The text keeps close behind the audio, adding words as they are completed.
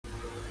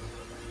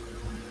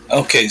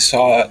Okay,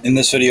 so in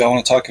this video, I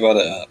want to talk about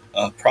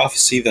a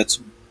prophecy that's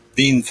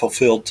being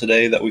fulfilled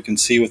today that we can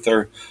see with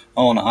our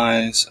own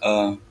eyes.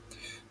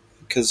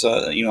 Because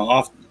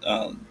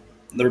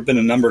there have been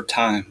a number of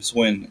times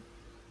when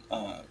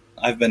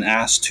I've been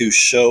asked to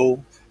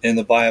show in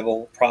the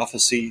Bible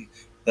prophecy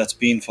that's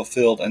being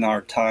fulfilled in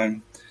our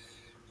time,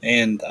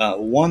 and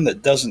one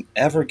that doesn't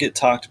ever get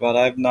talked about.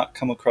 I've not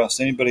come across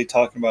anybody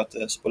talking about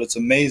this, but it's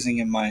amazing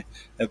in my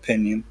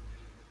opinion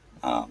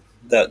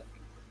that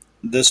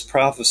this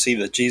prophecy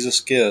that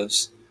Jesus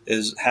gives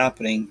is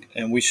happening,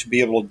 and we should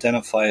be able to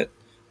identify it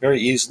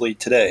very easily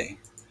today.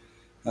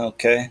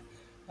 Okay,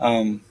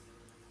 um,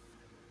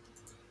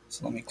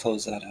 so let me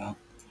close that out.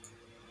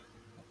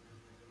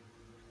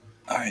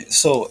 All right,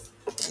 so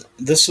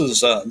this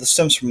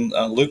stems from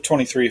Luke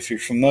 23. If you're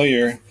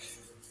familiar,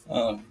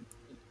 uh,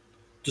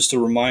 just to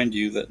remind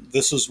you that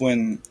this is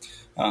when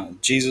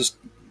Jesus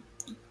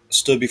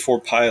stood before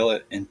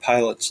Pilate, and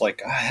Pilate's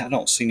like, I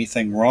don't see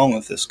anything wrong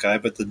with this guy,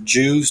 but the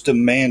Jews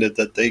demanded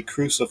that they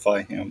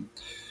crucify him,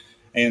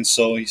 and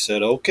so he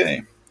said,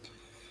 okay.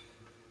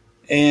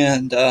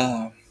 And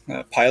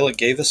Pilate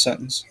gave a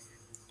sentence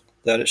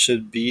that it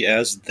should be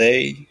as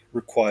they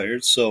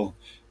required. So,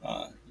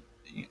 uh,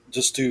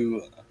 just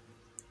to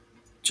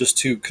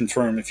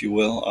confirm, if you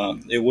will,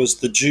 it was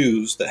the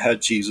Jews that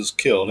had Jesus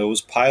killed. It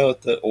was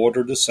Pilate that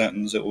ordered the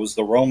sentence. It was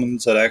the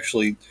Romans that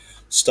actually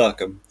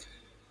stuck him,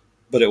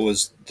 but it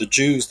was the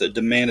Jews that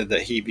demanded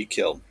that he be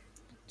killed.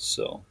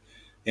 So,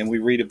 and we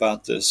read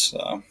about this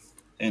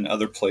in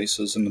other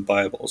places in the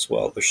Bible as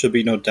well. There should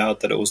be no doubt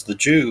that it was the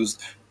Jews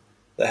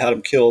that had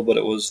him killed, but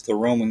it was the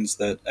Romans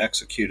that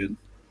executed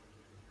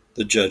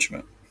the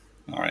judgment.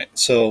 All right.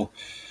 So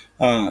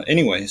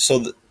anyway,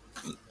 so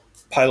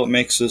Pilate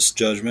makes this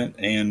judgment,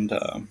 and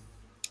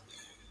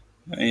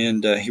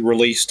he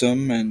released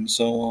him, and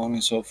so on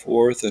and so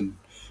forth, and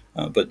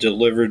but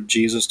delivered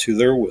Jesus to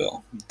their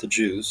will, the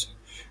Jews.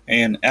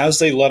 And as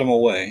they led him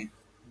away,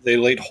 they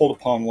laid hold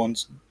upon one.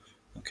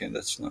 Okay,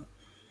 that's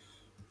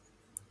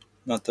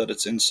not that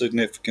it's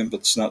insignificant, but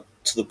it's not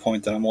to the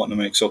point that I'm wanting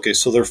to make. So, okay,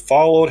 so there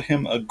followed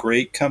him a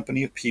great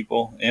company of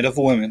people and of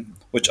women,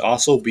 which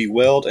also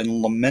bewailed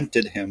and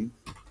lamented him.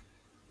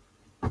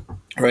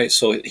 Right,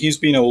 so he's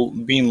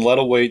being led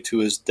away to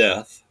his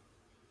death,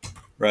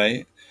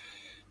 right,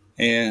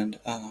 and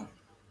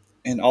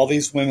all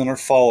these women are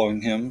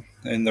following him,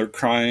 and they're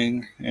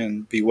crying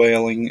and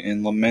bewailing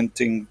and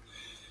lamenting,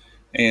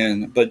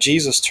 and but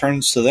Jesus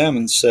turns to them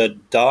and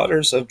said,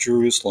 "Daughters of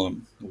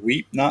Jerusalem,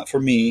 weep not for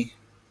me,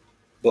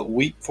 but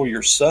weep for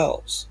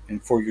yourselves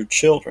and for your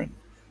children.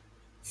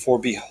 For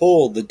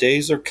behold, the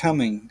days are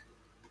coming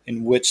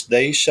in which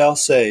they shall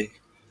say,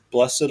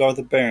 Blessed are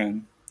the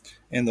barren,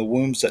 and the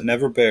wombs that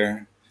never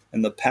bare,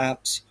 and the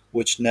paps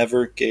which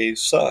never gave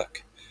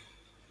suck.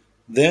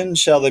 Then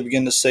shall they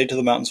begin to say to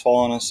the mountains, Fall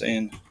on us,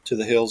 and to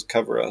the hills,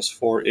 cover us.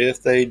 For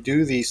if they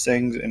do these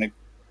things in a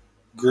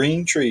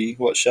green tree,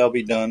 what shall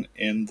be done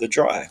in the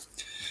dry?"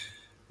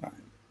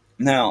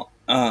 Now,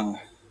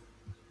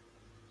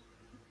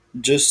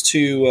 just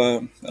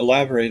to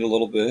elaborate a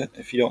little bit,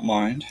 if you don't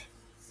mind,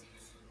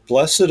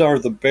 blessed are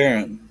the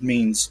barren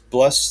means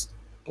blessed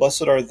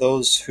are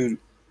those who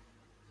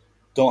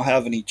don't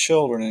have any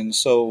children. And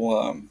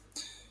so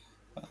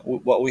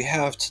what we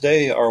have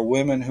today are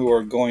women who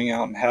are going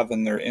out and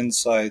having their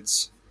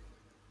insides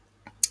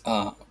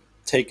uh,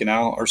 taken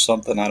out or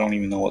something. I don't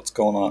even know what's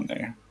going on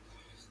there.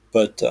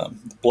 But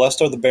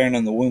blessed are the barren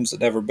and the wombs that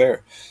never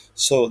bear.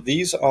 So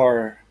these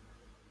are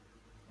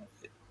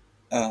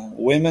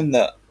women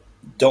that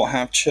don't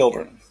have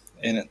children.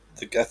 And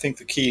I think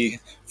the key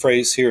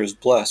phrase here is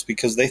blessed,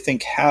 because they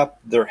think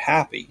they're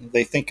happy.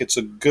 They think it's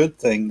a good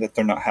thing that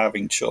they're not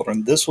having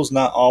children. This was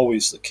not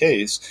always the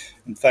case.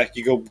 In fact,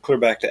 you go clear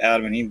back to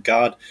Adam and Eve.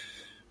 God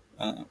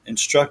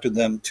instructed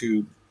them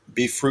to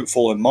be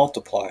fruitful and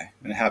multiply,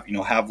 and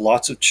have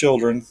lots of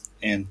children,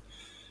 and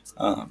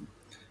um,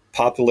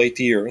 populate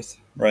the earth,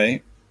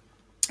 right?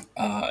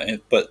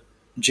 But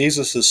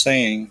Jesus is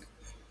saying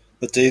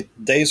that the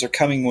days are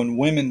coming when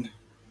women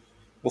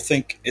will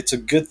think it's a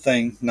good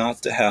thing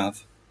not to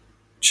have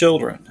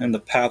children, and the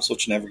paps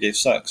which never gave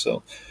suck.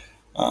 So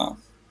uh,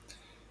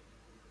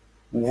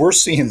 we're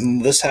seeing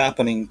this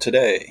happening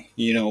today.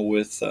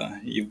 With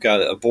you've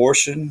got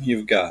abortion,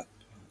 you've got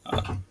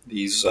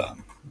these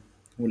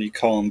what do you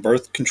call them,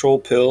 birth control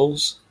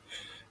pills.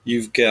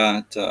 You've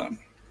got uh,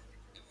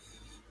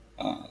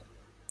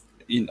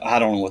 I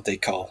don't know what they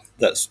call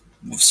that,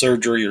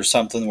 surgery or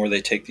something where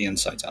they take the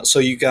insides out. So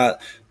you got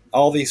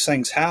all these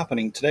things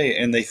happening today,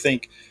 and they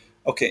think,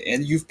 okay,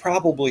 and you've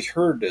probably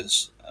heard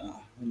this a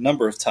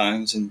number of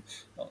times, and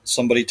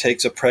somebody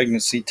takes a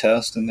pregnancy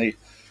test, and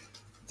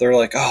they're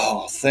like,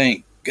 oh,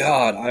 thank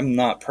God I'm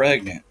not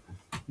pregnant.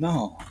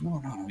 No, no,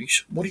 no, no.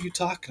 What are you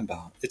talking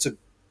about? It's a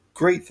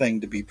great thing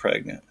to be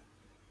pregnant,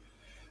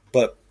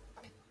 but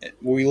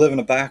we live in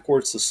a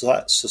backwards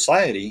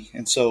society,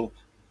 and so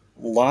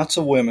lots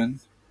of women,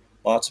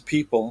 lots of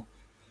people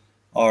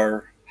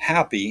are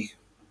happy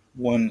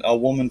when a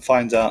woman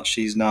finds out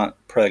she's not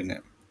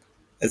pregnant.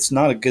 It's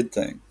not a good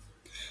thing.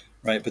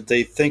 right? But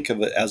they think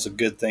of it as a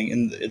good thing.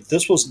 And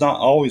this was not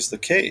always the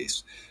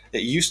case.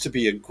 It used to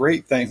be a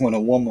great thing when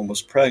a woman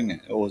was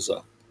pregnant. It was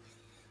a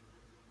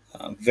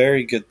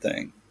very good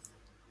thing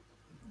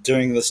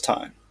during this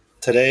time.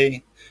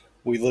 Today,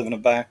 we live in a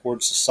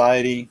backward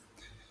society,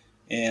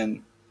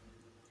 and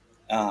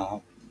uh,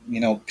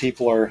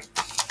 people are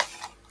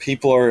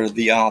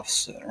the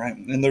opposite, right?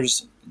 And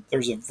there's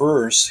a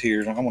verse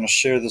here, and I want to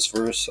share this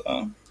verse.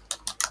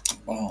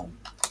 Well,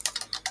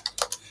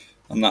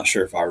 I'm not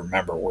sure if I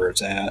remember where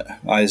it's at.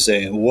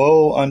 Isaiah,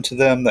 woe unto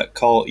them that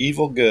call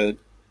evil good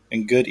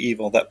and good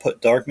evil, that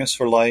put darkness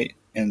for light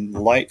and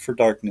light for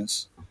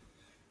darkness,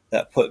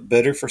 that put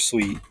bitter for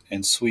sweet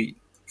and sweet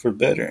for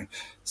bitter.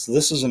 So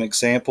this is an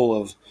example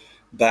of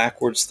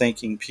backwards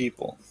thinking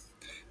people.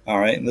 All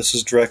right, and this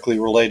is directly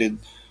related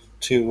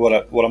to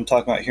what I'm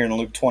talking about here in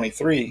Luke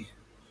 23,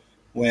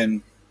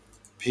 when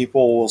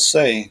people will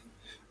say,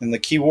 and the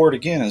key word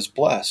again is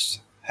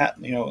blessed.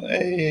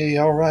 Hey,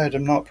 all right,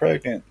 I'm not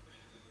pregnant.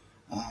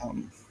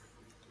 Um,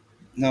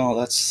 no,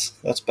 that's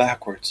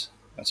backwards.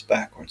 That's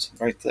backwards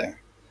right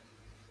there.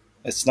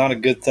 It's not a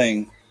good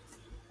thing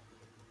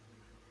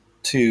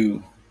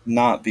to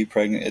not be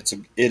pregnant.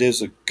 It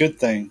is a good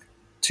thing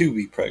to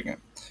be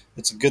pregnant.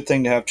 It's a good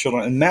thing to have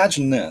children.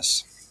 Imagine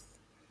this.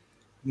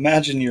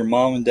 Imagine your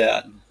mom and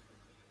dad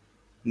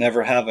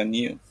never having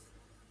you,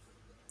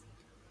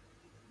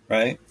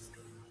 right?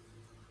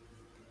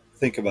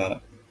 Think about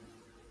it.